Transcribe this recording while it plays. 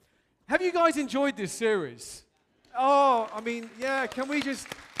Have you guys enjoyed this series? Oh, I mean, yeah, can we just...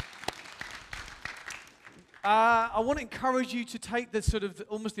 I want to encourage you to take the sort of,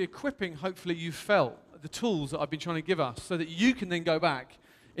 almost the equipping, hopefully you felt, the tools that I've been trying to give us, so that you can then go back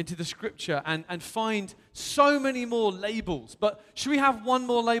into the scripture and find so many more labels. But should we have one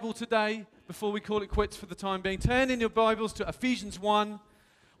more label today before we call it quits for the time being? Turn in your Bibles to Ephesians 1.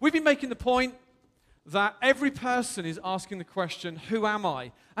 We've been making the point that every person is asking the question, who am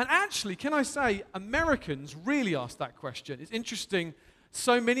I? And actually, can I say, Americans really ask that question. It's interesting,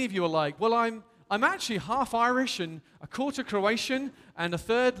 so many of you are like, well, I'm actually half Irish and a quarter Croatian and a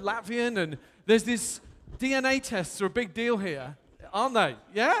third Latvian, and there's this DNA tests are a big deal here, aren't they?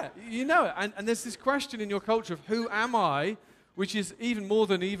 Yeah, you know it. And there's this question in your culture of who am I, which is even more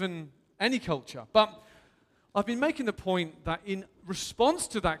than even any culture. But I've been making the point that in response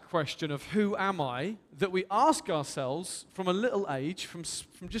to that question of who am I, that we ask ourselves from a little age, from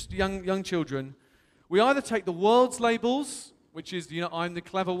just young children, we either take the world's labels, which is, I'm the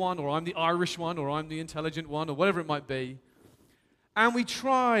clever one, or I'm the Irish one, or I'm the intelligent one, or whatever it might be, and we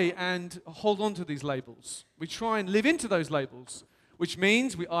try and hold on to these labels. We try and live into those labels, which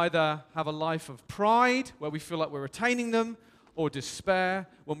means we either have a life of pride, where we feel like we're attaining them, or despair,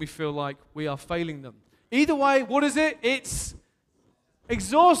 when we feel like we are failing them. Either way, what is it? It's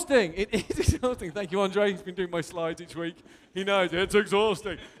exhausting. It is exhausting. Thank you, Andre. He's been doing my slides each week. He knows it's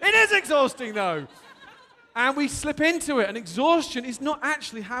exhausting. It is exhausting, though. And we slip into it. And exhaustion is not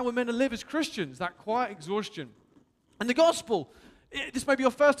actually how we're meant to live as Christians, that quiet exhaustion. And the gospel, this may be your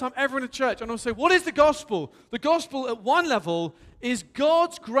first time ever in a church, and I'll say, what is the gospel? The gospel, at one level, is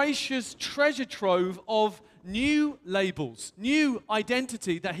God's gracious treasure trove of new labels, new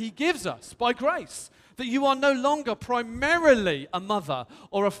identity that He gives us by grace. That you are no longer primarily a mother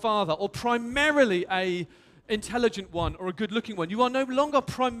or a father or primarily a intelligent one or a good-looking one. You are no longer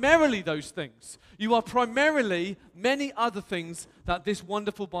primarily those things. You are primarily many other things that this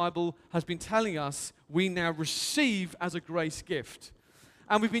wonderful Bible has been telling us we now receive as a grace gift.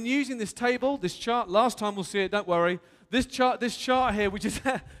 And we've been using this table, this chart. Last time we'll see it, don't worry. This chart here, which has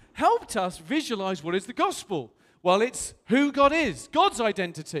helped us visualize what is the gospel. Well, it's who God is, God's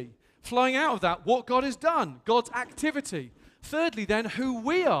identity. Flowing out of that, what God has done, God's activity. Thirdly, then, who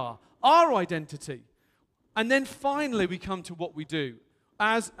we are, our identity. And then finally, we come to what we do.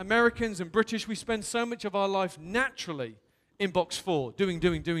 As Americans and British, we spend so much of our life naturally in box 4, doing.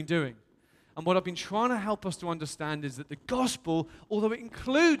 And what I've been trying to help us to understand is that the gospel, although it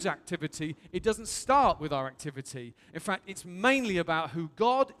includes activity, it doesn't start with our activity. In fact, it's mainly about who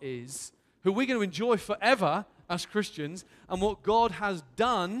God is, who we're going to enjoy forever as Christians, and what God has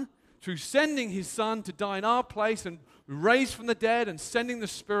done through sending His Son to die in our place and raised from the dead and sending the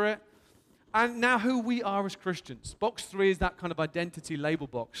Spirit, and now who we are as Christians. Box 3 is that kind of identity label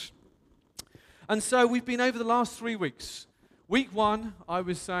box. And so we've been over the last 3 weeks. Week 1, I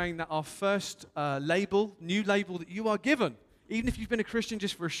was saying that our first new label that you are given, even if you've been a Christian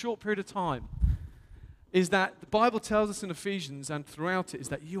just for a short period of time, is that the Bible tells us in Ephesians and throughout it is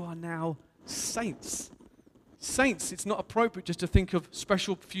that you are now saints. Saints, it's not appropriate just to think of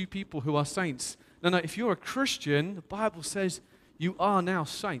special few people who are saints. No, if you're a Christian, the Bible says you are now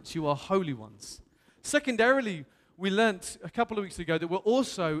saints. You are holy ones. Secondarily, we learnt a couple of weeks ago that we're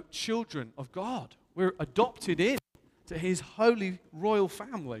also children of God. We're adopted in to His holy royal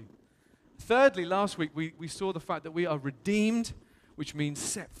family. Thirdly, last week, we saw the fact that we are redeemed, which means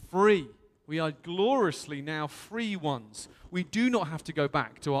set free. We are gloriously now free ones. We do not have to go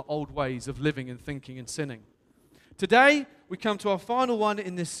back to our old ways of living and thinking and sinning. Today, we come to our final one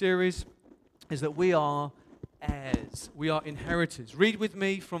in this series, is that we are heirs. We are inheritors. Read with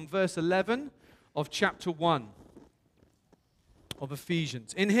me from verse 11 of chapter 1 of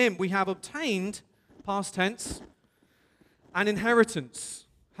Ephesians. In Him we have obtained, past tense, an inheritance,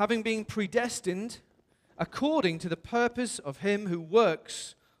 having been predestined according to the purpose of Him who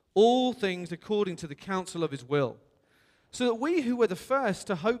works all things according to the counsel of His will, so that we who were the first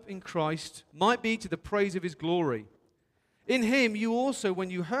to hope in Christ might be to the praise of His glory. In Him you also, when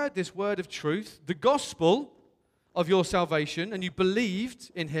you heard this word of truth, the gospel of your salvation, and you believed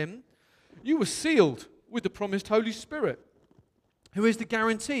in Him, you were sealed with the promised Holy Spirit, who is the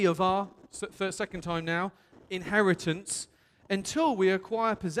guarantee of our, second time now, inheritance, until we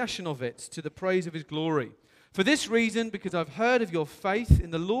acquire possession of it to the praise of His glory. For this reason, because I've heard of your faith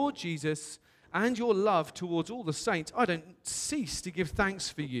in the Lord Jesus and your love towards all the saints, I don't cease to give thanks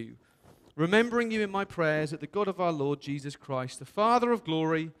for you, remembering you in my prayers, that the God of our Lord Jesus Christ, the Father of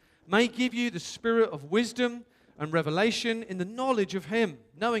glory, may give you the spirit of wisdom and revelation in the knowledge of Him,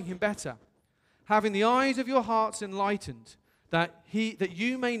 knowing Him better, having the eyes of your hearts enlightened, that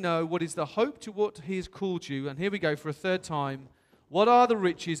you may know what is the hope to what he has called you. And here we go for a third time. What are the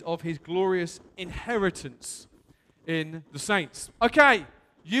riches of his glorious inheritance in the saints? Okay,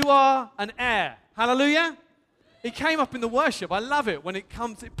 you are an heir. Hallelujah. It came up in the worship. I love it when it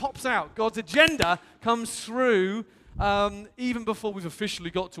pops out. God's agenda comes through even before we've officially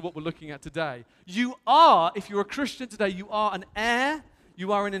got to what we're looking at today. You are, if you're a Christian today, you are an heir.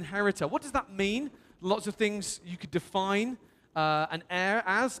 You are an inheritor. What does that mean? Lots of things you could define an heir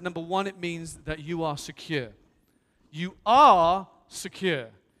as. Number one, it means that you are secure. You are secure.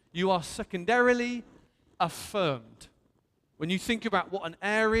 You are secondarily affirmed. When you think about what an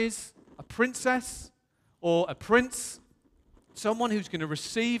heir is, a princess or a prince, someone who's going to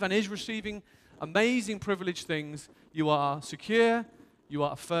receive and is receiving amazing privileged things, you are secure, you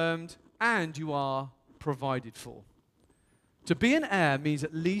are affirmed, and you are provided for. To be an heir means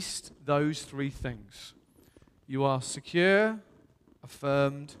at least those three things. You are secure,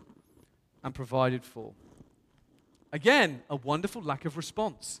 affirmed, and provided for. Again, a wonderful lack of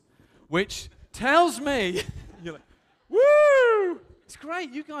response, which tells me, you're like, woo! It's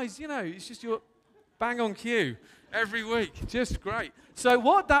great, you guys, it's just your bang on cue every week. Just great. So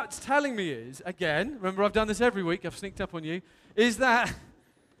what that's telling me is, again, remember I've done this every week, I've sneaked up on you, is that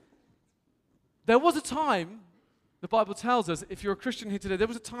there was a time, the Bible tells us, if you're a Christian here today, there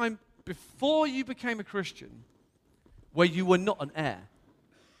was a time before you became a Christian where you were not an heir.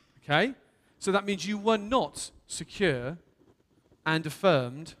 Okay? So that means you were not secure and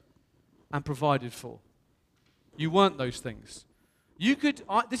affirmed and provided for. You weren't those things.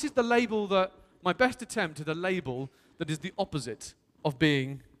 This is the label that, my best attempt at a label that is the opposite of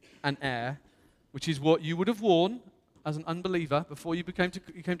being an heir, which is what you would have worn as an unbeliever before you came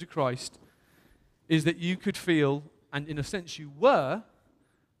to Christ, is that you could feel, and in a sense you were,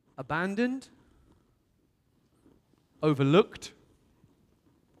 abandoned, overlooked,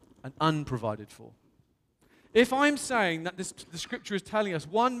 and unprovided for. If I'm saying that the scripture is telling us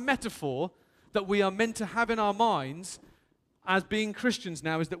one metaphor that we are meant to have in our minds as being Christians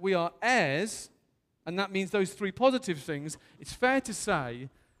now is that we are heirs, and that means those three positive things, it's fair to say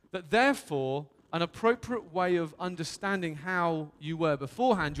that therefore an appropriate way of understanding how you were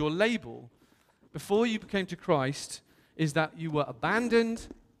beforehand, your label, before you came to Christ, is that you were abandoned,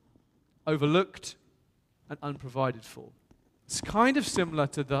 overlooked, and unprovided for. It's kind of similar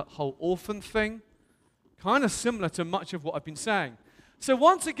to the whole orphan thing, kind of similar to much of what I've been saying. So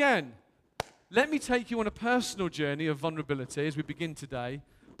once again, let me take you on a personal journey of vulnerability as we begin today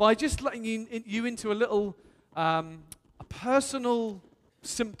by just letting you into a little a personal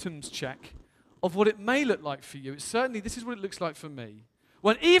symptoms check of what it may look like for you. This is what it looks like for me.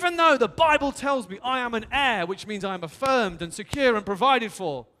 When even though the Bible tells me I am an heir, which means I am affirmed and secure and provided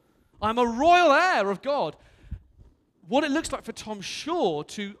for, I'm a royal heir of God, what it looks like for Tom Shaw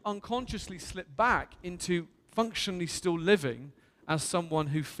to unconsciously slip back into functionally still living as someone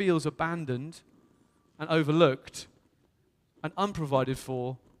who feels abandoned and overlooked and unprovided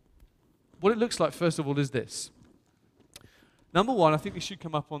for, what it looks like, first of all, is this. Number one, I think it should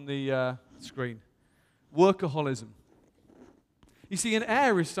come up on the screen. Workaholism. You see, an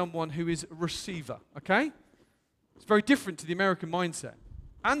heir is someone who is a receiver, okay? It's very different to the American mindset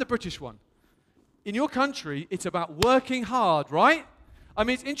and the British one. In your country, it's about working hard, right? I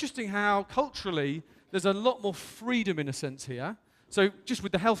mean, it's interesting how culturally there's a lot more freedom in a sense here. So just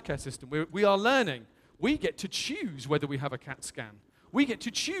with the healthcare system, we are learning. We get to choose whether we have a CAT scan. We get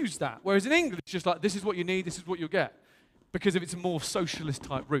to choose that. Whereas in England, it's just like, this is what you need, this is what you'll get. Because of its more socialist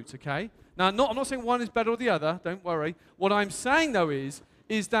type roots, okay? Now, I'm not saying one is better or the other, don't worry. What I'm saying, though, is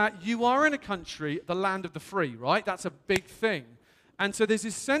that you are in a country, the land of the free, right? That's a big thing. And so there's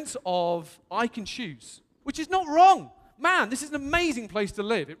this sense of, I can choose, which is not wrong. Man, this is an amazing place to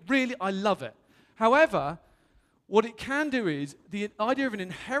live. I love it. However, what it can do is, the idea of an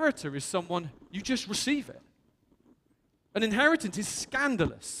inheritor is someone, you just receive it. An inheritance is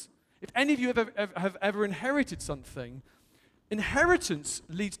scandalous. If any of you have ever inherited something, inheritance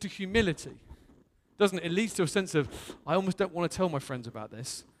leads to humility, doesn't it? It leads to a sense of, I almost don't want to tell my friends about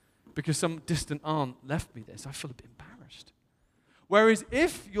this because some distant aunt left me this. I feel a bit embarrassed. Whereas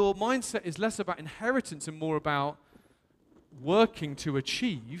if your mindset is less about inheritance and more about working to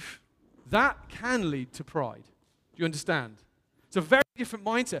achieve, that can lead to pride. Do you understand? It's a very different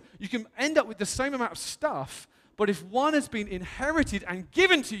mindset. You can end up with the same amount of stuff, but if one has been inherited and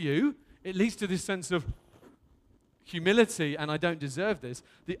given to you, it leads to this sense of humility, and I don't deserve this.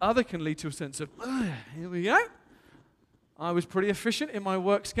 The other can lead to a sense of, here we go. I was pretty efficient in my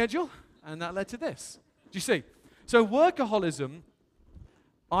work schedule, and that led to this. Do you see? So workaholism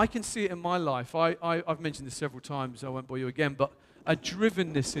I can see it in my life. I've mentioned this several times. I won't bore you again, but a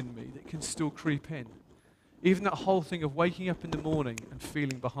drivenness in me that can still creep in. Even that whole thing of waking up in the morning and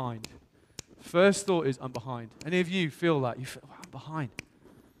feeling behind. First thought is, I'm behind. Any of you feel that? You feel, I'm behind.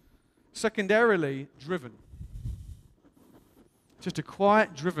 Secondarily, driven. Just a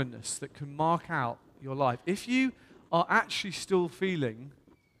quiet drivenness that can mark out your life. If you are actually still feeling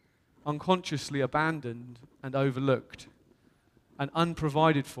unconsciously abandoned and overlooked and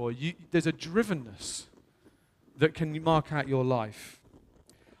unprovided for, there's a drivenness that can mark out your life.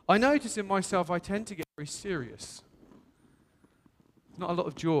 I notice in myself I tend to get very serious. Not a lot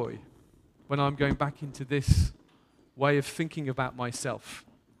of joy when I'm going back into this way of thinking about myself.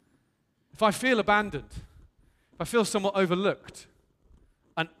 If I feel abandoned, if I feel somewhat overlooked,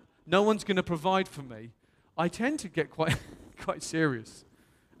 and no one's going to provide for me, I tend to get quite serious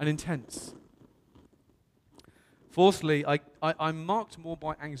and intense. Fourthly, I'm marked more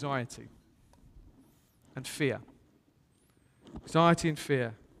by anxiety and fear. Anxiety and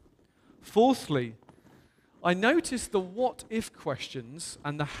fear. Fourthly, I notice the what-if questions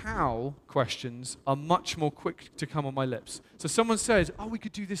and the how questions are much more quick to come on my lips. So someone says, we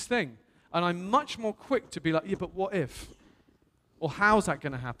could do this thing. And I'm much more quick to be like, yeah, but what if? Or how's that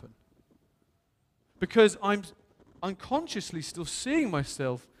going to happen? Because I'm unconsciously still seeing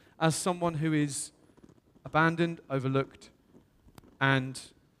myself as someone who is abandoned, overlooked, and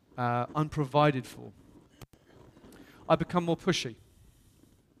unprovided for. I become more pushy.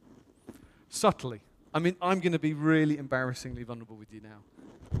 Subtly. I mean, I'm going to be really embarrassingly vulnerable with you now.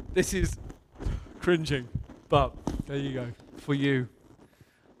 This is cringing, but there you go, for you.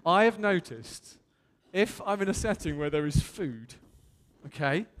 I have noticed, if I'm in a setting where there is food,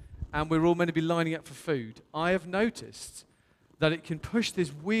 okay, and we're all meant to be lining up for food, I have noticed that it can push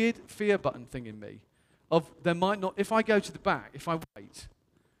this weird fear button thing in me of there might not, if I go to the back, if I wait,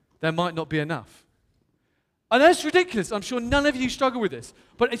 there might not be enough. And that's ridiculous. I'm sure none of you struggle with this.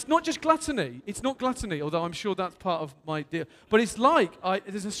 But it's not just gluttony. It's not gluttony, although I'm sure that's part of my deal. But it's like,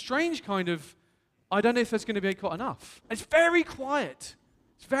 there's a strange kind of, I don't know if there's going to be quite enough. It's very quiet.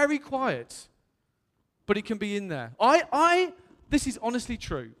 It's very quiet. But it can be in there. This is honestly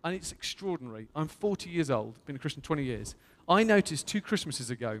true, and it's extraordinary. I'm 40 years old, been a Christian 20 years. I noticed 2 Christmases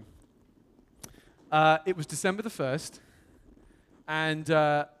ago, it was December the 1st, and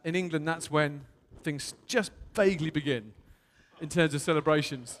in England, that's when things just vaguely begin in terms of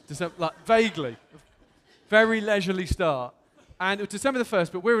celebrations. Vaguely. Very leisurely start. And it was December the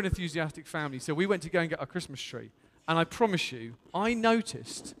 1st, but we're an enthusiastic family, so we went to go and get our Christmas tree. And I promise you, I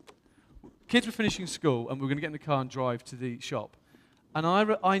noticed, kids were finishing school, and we were going to get in the car and drive to the shop. And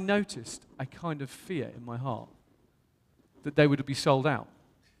I noticed a kind of fear in my heart that they would be sold out.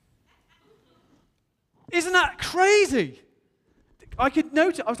 Isn't that crazy? I could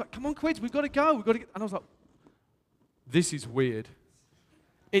notice. I was like, come on, kids, we've got to go. We've got to get. And I was like, this is weird.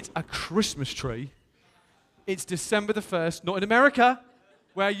 It's a Christmas tree. It's December the 1st, not in America,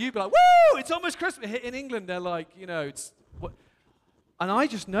 where you'd be like, woo, it's almost Christmas. In England, they're like, it's what. And I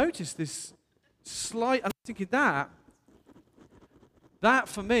just noticed this slight, I'm thinking that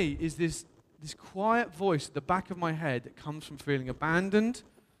for me is this quiet voice at the back of my head that comes from feeling abandoned,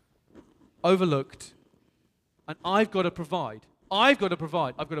 overlooked, and I've got to provide. I've got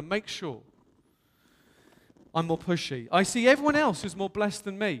to make sure I'm more pushy. I see everyone else as more blessed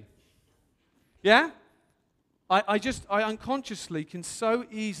than me. Yeah? I unconsciously can so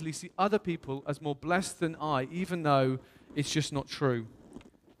easily see other people as more blessed than I, even though it's just not true.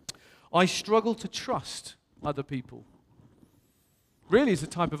 I struggle to trust other people. Really, it's a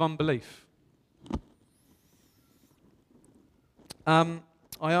type of unbelief. I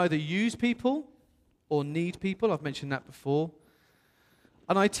either use people or need people. I've mentioned that before.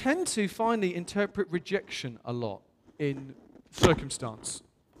 And I tend to finally interpret rejection a lot in circumstance.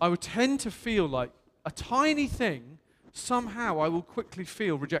 I would tend to feel like a tiny thing, somehow I will quickly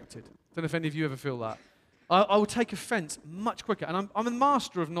feel rejected. Don't know if any of you ever feel that. I will take offense much quicker. And I'm a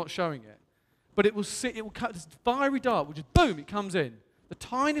master of not showing it. But it will cut this fiery dart, which is boom, it comes in. The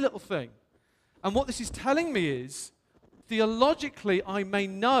tiny little thing. And what this is telling me is, theologically, I may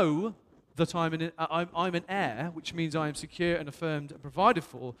know that I'm an heir, which means I am secure and affirmed and provided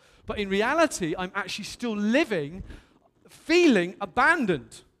for. But in reality, I'm actually still living, feeling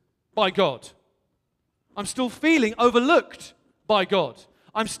abandoned by God. I'm still feeling overlooked by God.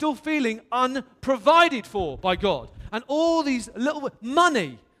 I'm still feeling unprovided for by God. And all these little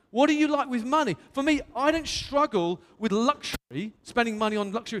money. What do you like with money? For me, I don't struggle with luxury, spending money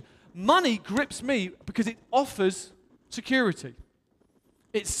on luxury. Money grips me because it offers security.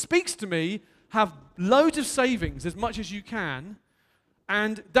 It speaks to me, have loads of savings, as much as you can,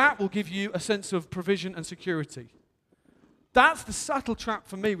 And that will give you a sense of provision and security. That's the subtle trap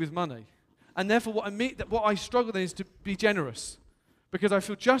for me with money. And therefore what I struggle with is to be generous. Because I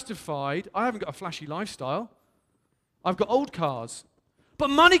feel justified. I haven't got a flashy lifestyle. I've got old cars. But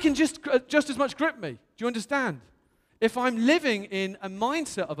money can just as much grip me. Do you understand? If I'm living in a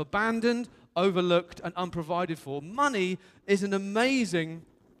mindset of abandoned, overlooked, and unprovided for, money is an amazing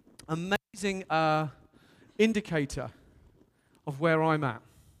indicator of where I'm at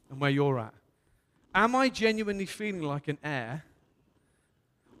and where you're at. Am I genuinely feeling like an heir?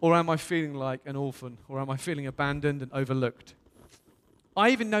 Or am I feeling like an orphan? Or am I feeling abandoned and overlooked? I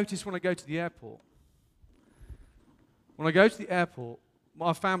even notice when I go to the airport. When I go to the airport,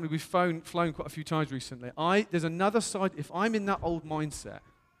 my family, we've flown quite a few times recently. There's another side. If I'm in that old mindset,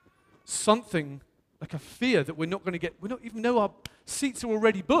 something like a fear that we don't even know our seats are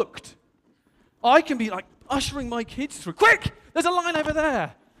already booked. I can be like ushering my kids through. Quick! There's a line over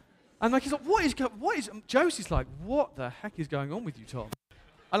there. And like, he's like, what is, Josie's like, what the heck is going on with you, Tom?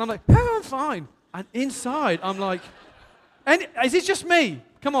 And I'm like, oh, I'm fine. And inside, I'm like, is it just me?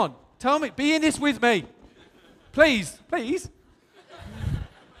 Come on, tell me, be in this with me. Please.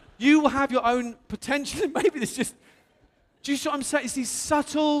 You will have your own potential. Maybe there's just, do you see what I'm saying? It's these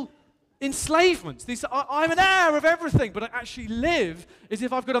subtle enslavements. I'm an heir of everything, but I actually live as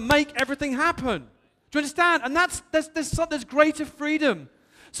if I've got to make everything happen. Do you understand? And there's greater freedom.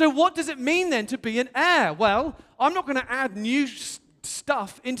 So what does it mean then to be an heir? Well, I'm not going to add new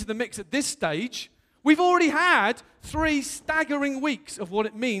stuff into the mix at this stage. We've already had 3 staggering weeks of what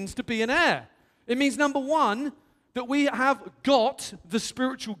it means to be an heir. It means, number one, that we have got the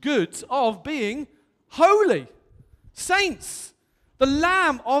spiritual goods of being holy. Saints, the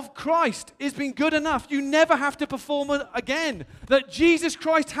Lamb of Christ is being good enough. You never have to perform it again. That Jesus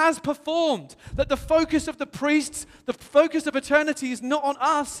Christ has performed. That the focus of the priests, the focus of eternity is not on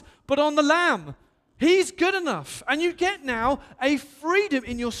us, but on the Lamb. He's good enough. And you get now a freedom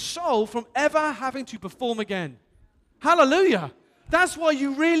in your soul from ever having to perform again. Hallelujah. That's why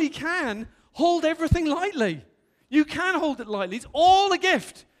you really can hold everything lightly. You can hold it lightly. It's all a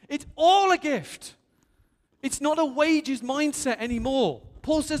gift. It's all a gift. It's not a wages mindset anymore.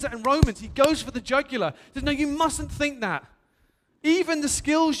 Paul says that in Romans. He goes for the jugular. He says, no, you mustn't think that. Even the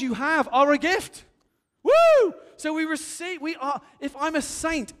skills you have are a gift. Woo! So if I'm a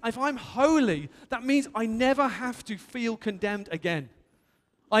saint, if I'm holy, that means I never have to feel condemned again.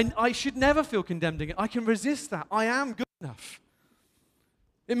 I should never feel condemned again. I can resist that. I am good enough.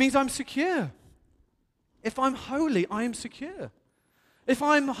 It means I'm secure. If I'm holy, I am secure. If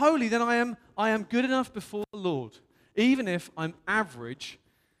I'm holy, then I am good enough before the Lord, even if I'm average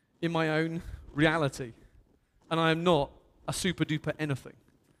in my own reality, and I am not a super duper anything.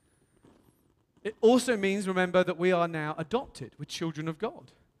 It also means, remember, that we are now adopted. We're children of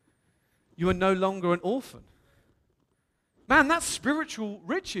God. You are no longer an orphan. Man, that's spiritual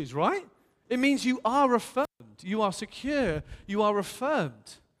riches, right? It means you are affirmed. You are secure. You are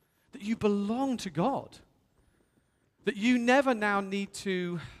affirmed. That you belong to God. That you never now need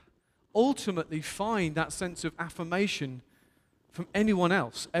to ultimately find that sense of affirmation from anyone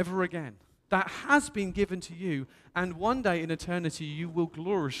else ever again. That has been given to you, and one day in eternity you will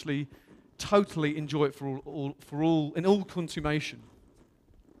gloriously, totally enjoy it in all consummation.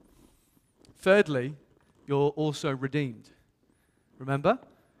 Thirdly, you're also redeemed. Remember,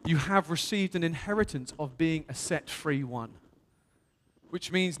 you have received an inheritance of being a set-free one,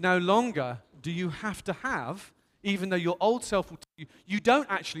 which means no longer do you have to have, even though your old self will tell you, you don't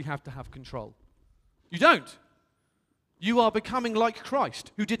actually have to have control. You don't. You are becoming like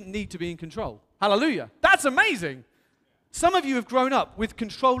Christ, who didn't need to be in control. Hallelujah. That's amazing. Some of you have grown up with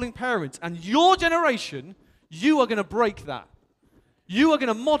controlling parents, and your generation, you are going to break that. You are going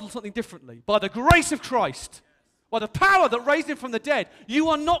to model something differently. By the grace of Christ, by the power that raised him from the dead, you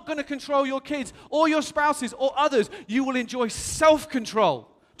are not going to control your kids or your spouses or others. You will enjoy self-control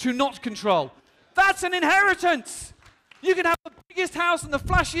to not control. That's an inheritance. You can have the biggest house and the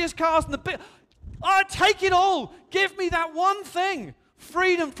flashiest cars and I take it all. Give me that one thing.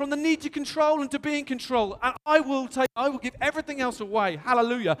 Freedom from the need to control and to be in control. And I will give everything else away.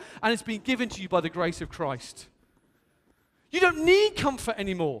 Hallelujah. And it's been given to you by the grace of Christ. You don't need comfort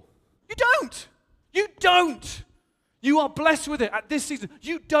anymore. You don't. You don't. You are blessed with it at this season.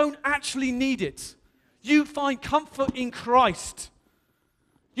 You don't actually need it. You find comfort in Christ.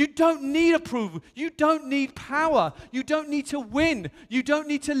 You don't need approval. You don't need power. You don't need to win. You don't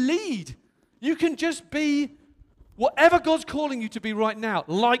need to lead. You can just be whatever God's calling you to be right now,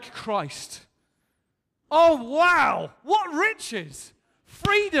 like Christ. Oh, wow. What riches.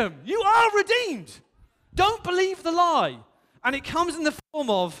 Freedom. You are redeemed. Don't believe the lie. And it comes in the form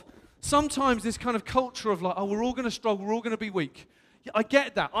of sometimes this kind of culture of like, oh, we're all going to struggle, we're all going to be weak. Yeah, I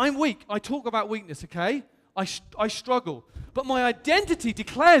get that. I'm weak. I talk about weakness, okay? I struggle. But my identity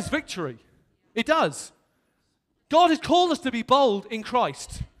declares victory. It does. God has called us to be bold in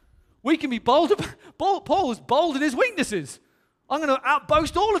Christ. We can be bold. Paul is bold in his weaknesses. I'm going to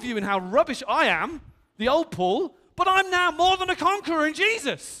outboast all of you in how rubbish I am, the old Paul, but I'm now more than a conqueror in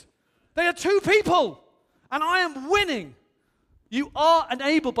Jesus. They are two people, and I am winning. You are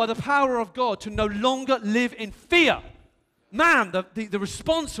enabled by the power of God to no longer live in fear. Man, the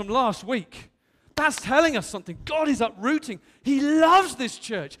response from last week, that's telling us something. God is uprooting. He loves this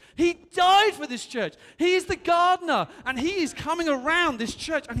church. He died for this church. He is the gardener, and he is coming around this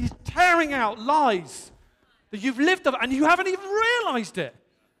church, and he's tearing out lies that you've lived of, and you haven't even realized it.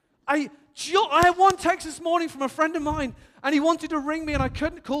 I had one text this morning from a friend of mine, and he wanted to ring me, and I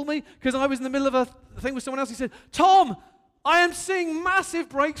couldn't call me because I was in the middle of a thing with someone else. He said, Tom, I am seeing massive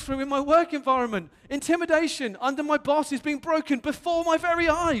breakthrough in my work environment. Intimidation under my boss is being broken before my very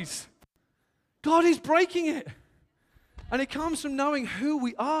eyes. God is breaking it. And it comes from knowing who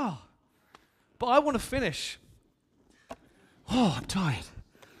we are. But I want to finish. Oh, I'm tired.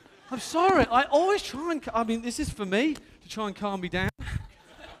 I'm sorry. I always try and, this is for me, to try and calm me down.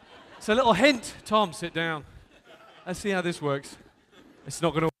 It's a little hint. Tom, sit down. Let's see how this works. It's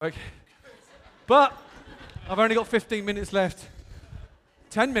not going to work. But I've only got 15 minutes left.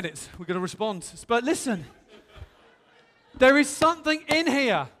 10 minutes. We're going to respond. But listen. There is something in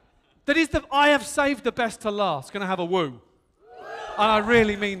here that is that I have saved the best to last. Going to have a woo. And I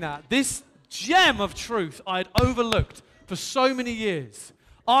really mean that. This gem of truth I had overlooked for so many years.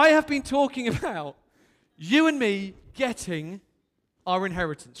 I have been talking about you and me getting our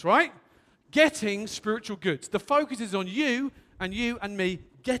inheritance, right? Getting spiritual goods. The focus is on you and me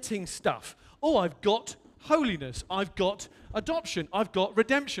getting stuff. Oh, I've got holiness. I've got adoption. I've got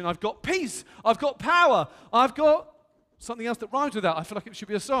redemption. I've got peace. I've got power. I've got something else that rhymes with that. I feel like it should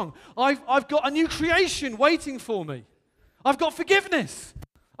be a song. I've got a new creation waiting for me. I've got forgiveness.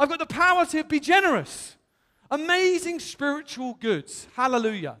 I've got the power to be generous. Amazing spiritual goods.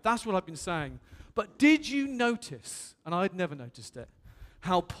 Hallelujah. That's what I've been saying. But did you notice, and I'd never noticed it,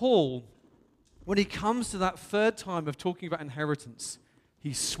 how Paul, when he comes to that third time of talking about inheritance,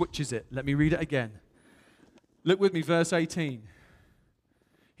 he switches it. Let me read it again. Look with me, verse 18.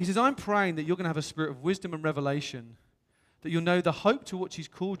 He says, I'm praying that you're going to have a spirit of wisdom and revelation, that you'll know the hope to which he's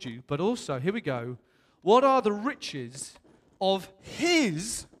called you, but also, here we go, what are the riches of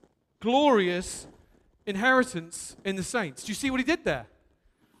his glorious inheritance in the saints? Do you see what he did there?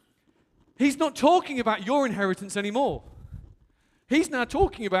 He's not talking about your inheritance anymore. He's now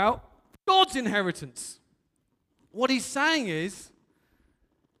talking about God's inheritance. What he's saying is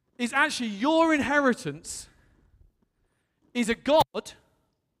actually your inheritance is a God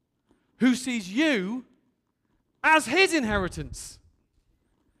who sees you as his inheritance.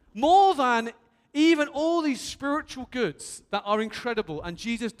 More than even all these spiritual goods that are incredible and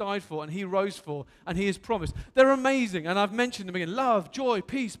Jesus died for and he rose for and he has promised. They're amazing, and I've mentioned them again. Love, joy,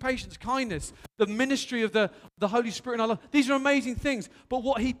 peace, patience, kindness, the ministry of the Holy Spirit in our life. These are amazing things. But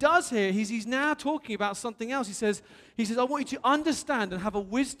what he does here, he's now talking about something else. He says, I want you to understand and have a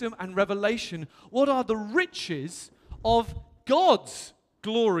wisdom and revelation. What are the riches of God's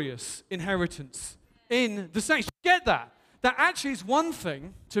glorious inheritance in the saints? Get that? That actually is one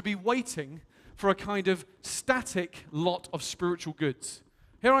thing to be waiting for a kind of static lot of spiritual goods.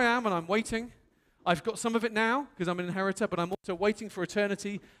 Here I am and I'm waiting. I've got some of it now because I'm an inheritor, but I'm also waiting for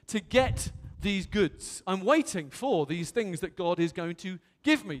eternity to get these goods. I'm waiting for these things that God is going to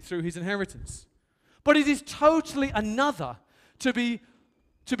give me through his inheritance. But it is totally another to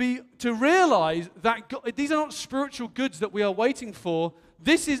realize that God, these are not spiritual goods that we are waiting for.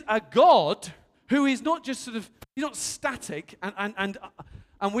 This is a God who is not just he's not static and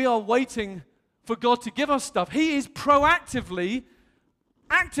we are waiting for God to give us stuff. He is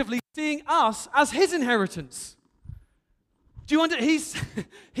actively seeing us as his inheritance. Do you understand?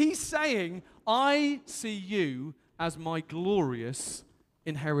 He's saying, I see you as my glorious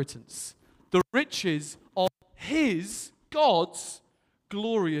inheritance. The riches of God's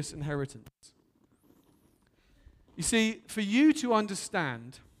glorious inheritance. You see, for you to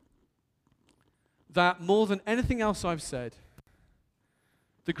understand that more than anything else I've said,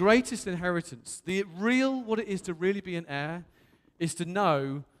 the greatest inheritance, what it is to really be an heir, is to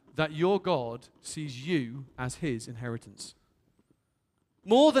know that your God sees you as his inheritance.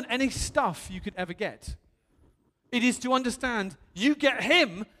 More than any stuff you could ever get. It is to understand you get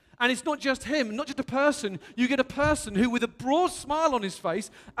him, and it's not just him, not just a person. You get a person who, with a broad smile on his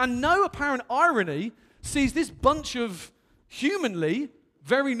face and no apparent irony, sees this bunch of humanly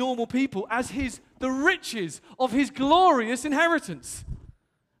very normal people as the riches of his glorious inheritance.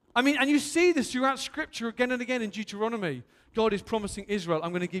 I mean, and you see this throughout Scripture again and again in Deuteronomy. God is promising Israel,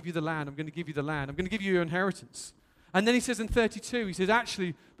 I'm going to give you the land, I'm going to give you the land, I'm going to give you your inheritance. And then he says in 32, he says,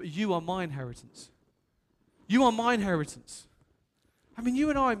 actually, but you are my inheritance. You are my inheritance. I mean, you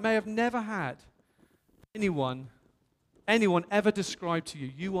and I may have never had anyone ever describe to you,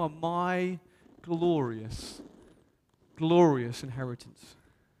 you are my glorious, glorious inheritance.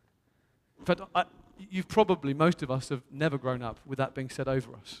 In fact, you've probably, most of us have never grown up with that being said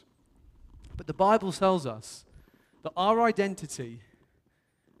over us. But the Bible tells us that our identity,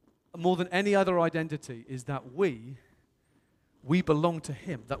 more than any other identity, is that we belong to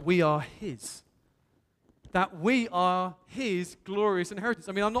him, that we are his. That we are his glorious inheritance.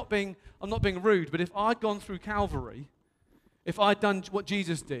 I mean, I'm not being rude, but if I'd gone through Calvary, if I'd done what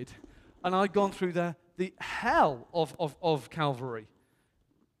Jesus did, and I'd gone through the hell of Calvary,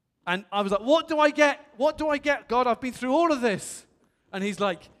 and I was like, what do I get? What do I get, God? I've been through all of this. And he's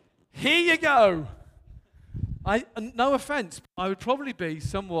like, here you go. No offense, I would probably be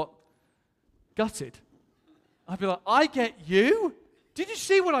somewhat gutted. I'd be like, I get you? Did you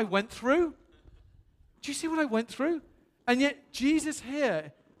see what I went through? Do you see what I went through? And yet Jesus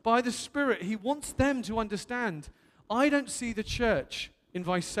here, by the Spirit, he wants them to understand, I don't see the church in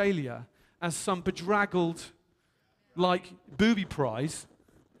Visalia as some bedraggled, like, booby prize.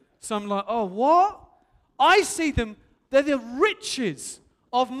 Some like, oh, what? I see them, they're the riches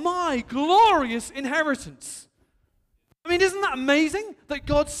of my glorious inheritance. I mean, isn't that amazing that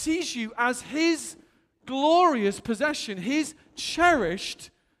God sees you as his glorious possession, his cherished,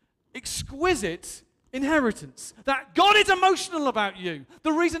 exquisite inheritance? That God is emotional about you.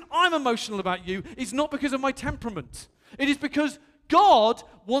 The reason I'm emotional about you is not because of my temperament. It is because God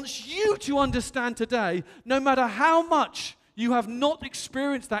wants you to understand today, no matter how much you have not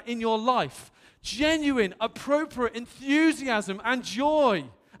experienced that in your life, genuine, appropriate enthusiasm and joy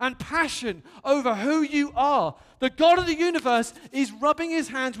and passion over who you are. The God of the universe is rubbing his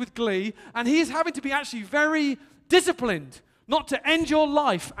hands with glee, and he is having to be actually very disciplined not to end your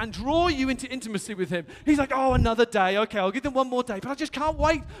life and draw you into intimacy with him. He's like, oh, another day. Okay, I'll give them one more day. But I just can't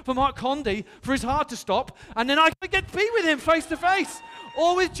wait for Mark Condy, for his heart to stop, and then I can get to be with him face to face,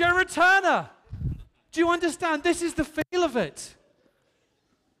 or with Jared Turner. Do you understand? This is the feel of it.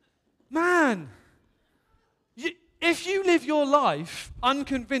 Man, if you live your life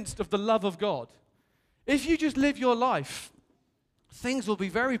unconvinced of the love of God, if you just live your life, things will be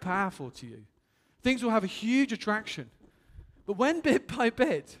very powerful to you. Things will have a huge attraction. But when bit by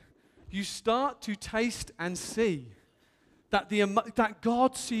bit, you start to taste and see that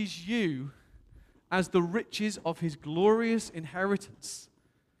God sees you as the riches of his glorious inheritance,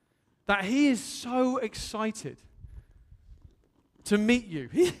 that he is so excited to meet you.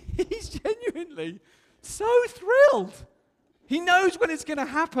 He's genuinely so thrilled. He knows when it's going to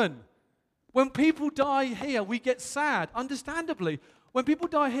happen. When people die here, we get sad, understandably. When people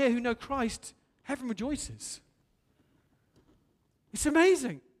die here who know Christ, heaven rejoices. It's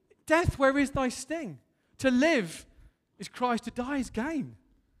amazing. Death, where is thy sting? To live is Christ, to die is gain.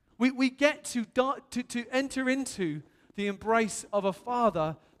 We get to enter into the embrace of a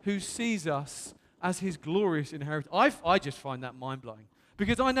Father who sees us as his glorious inheritance. I just find that mind-blowing.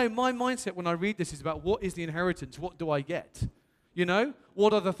 Because I know my mindset when I read this is about what is the inheritance, what do I get? You know,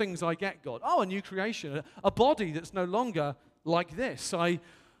 what are the things I get, God? Oh, a new creation, a body that's no longer like this. I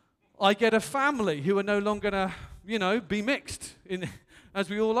get a family who are no longer going to, be mixed, as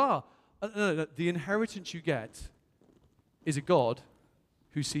we all are. No, the inheritance you get is a God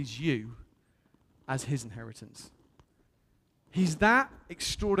who sees you as his inheritance. He's that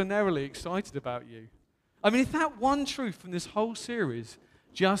extraordinarily excited about you. I mean, if that one truth from this whole series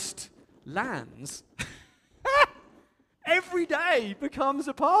just lands, every day becomes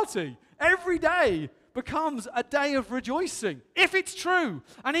a party. Every day becomes a day of rejoicing, if it's true.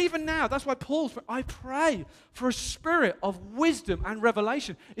 And even now, that's why I pray for a spirit of wisdom and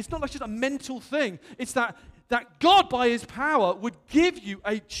revelation. It's not like just a mental thing. It's that God, by his power, would give you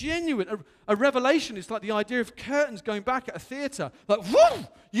a genuine, a revelation. It's like the idea of curtains going back at a theater. Like, whoo,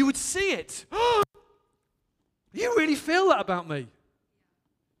 you would see it. You really feel that about me.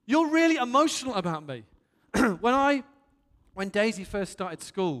 You're really emotional about me. When Daisy first started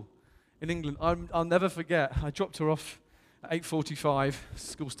school in England, I'll never forget, I dropped her off at 8:45.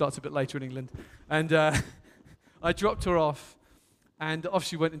 School starts a bit later in England. And I dropped her off, and off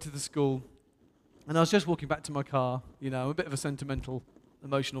she went into the school. And I was just walking back to my car, I'm a bit of a sentimental,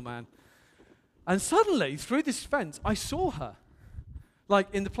 emotional man. And suddenly, through this fence, I saw her,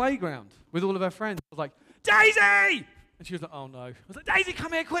 like in the playground with all of her friends. I was like, Daisy! And she was like, oh no. I was like, Daisy,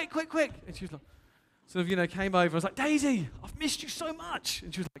 come here, quick, quick, quick. And she was like, sort of, came over. I was like, Daisy, I've missed you so much.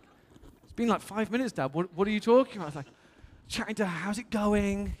 And she was like, it's been like 5 minutes, Dad. What are you talking about? I was like, chatting to her, how's it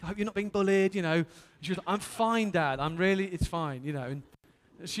going? I hope you're not being bullied, And she was like, I'm fine, Dad. it's fine, And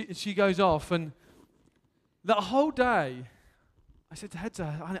she goes off. And that whole day, I said to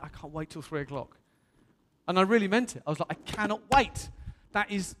her, honey, I can't wait till 3 o'clock. And I really meant it. I was like, I cannot wait. That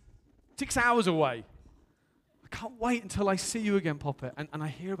is 6 hours away. I can't wait until I see you again, Poppet, and I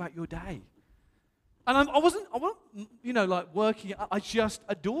hear about your day. And I wasn't, like working. I just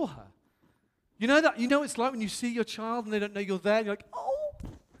adore her. You know that? You know what it's like when you see your child and they don't know you're there, and you're like, oh.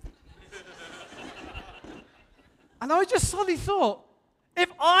 And I just suddenly thought, if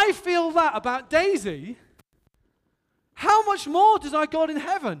I feel that about Daisy, how much more does our God in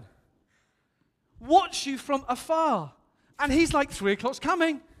heaven watch you from afar? And he's like, 3 o'clock's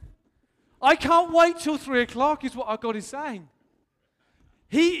coming. I can't wait till 3 o'clock is what our God is saying.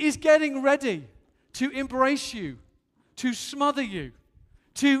 He is getting ready to embrace you, to smother you,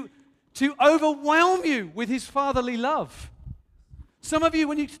 to overwhelm you with his fatherly love. Some of you,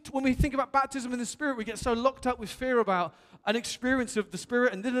 when we think about baptism in the Spirit, we get so locked up with fear about an experience of the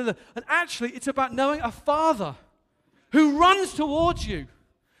Spirit and da-da-da. And actually, it's about knowing a Father who runs towards you.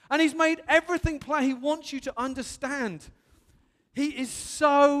 And he's made everything plain. He wants you to understand. He is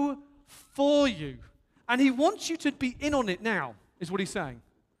so for you. And he wants you to be in on it now, is what he's saying.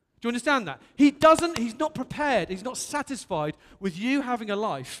 Do you understand that? He's not prepared, he's not satisfied with you having a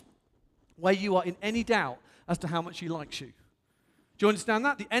life where you are in any doubt as to how much he likes you. Do you understand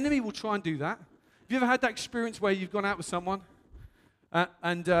that? The enemy will try and do that. Have you ever had that experience where you've gone out with someone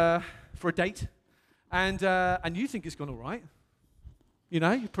and for a date and you think it's gone all right?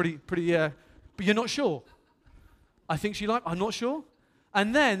 You're pretty, but you're not sure. I think I'm not sure.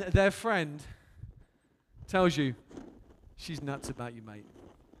 And then their friend tells you, she's nuts about you, mate.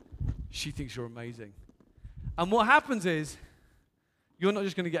 She thinks you're amazing. And what happens is, you're not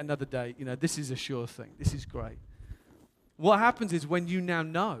just going to get another date. This is a sure thing. This is great. What happens is when you now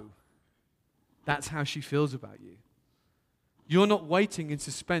know, that's how she feels about you. You're not waiting in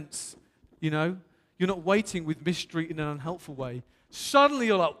suspense, You're not waiting with mystery in an unhelpful way. Suddenly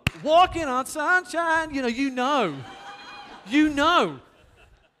you're like, walking on sunshine. You know.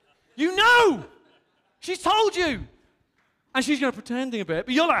 She's told you. And she's going to pretending a bit.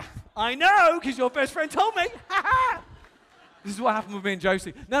 But you're like, I know, because your best friend told me. This is what happened with me and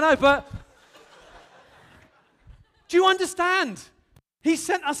Josie. No, but do you understand? He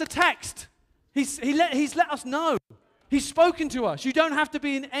sent us a text. He's let us know. He's spoken to us. You don't have to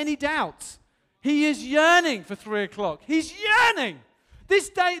be in any doubt. He is yearning for 3 o'clock. He's yearning.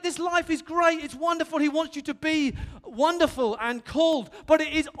 This life is great. It's wonderful. He wants you to be wonderful and called. But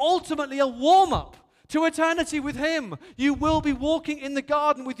it is ultimately a warm-up to eternity with him. You will be walking in the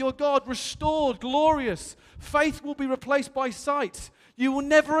garden with your God, restored, glorious. Faith will be replaced by sight. You will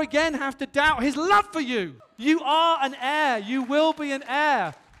never again have to doubt his love for you. You are an heir. You will be an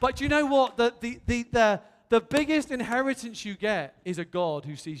heir. But you know what? The biggest inheritance you get is a God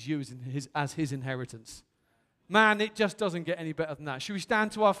who sees you as his inheritance. Man, it just doesn't get any better than that. Should we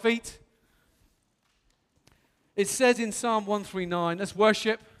stand to our feet? It says in Psalm 139, let's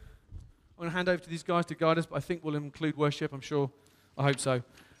worship. I'm going to hand over to these guys to guide us, but I think we'll include worship, I'm sure. I hope so.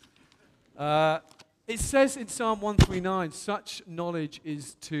 It says in Psalm 139, such knowledge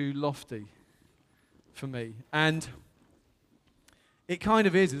is too lofty for me. And it kind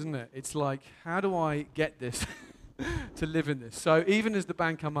of is, isn't it? It's like, how do I get this to live in this? So even as the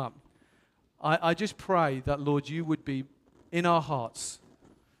band come up, I just pray that, Lord, you would be in our hearts,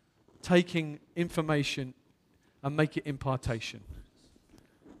 taking information and make it impartation.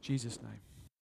 In Jesus' name.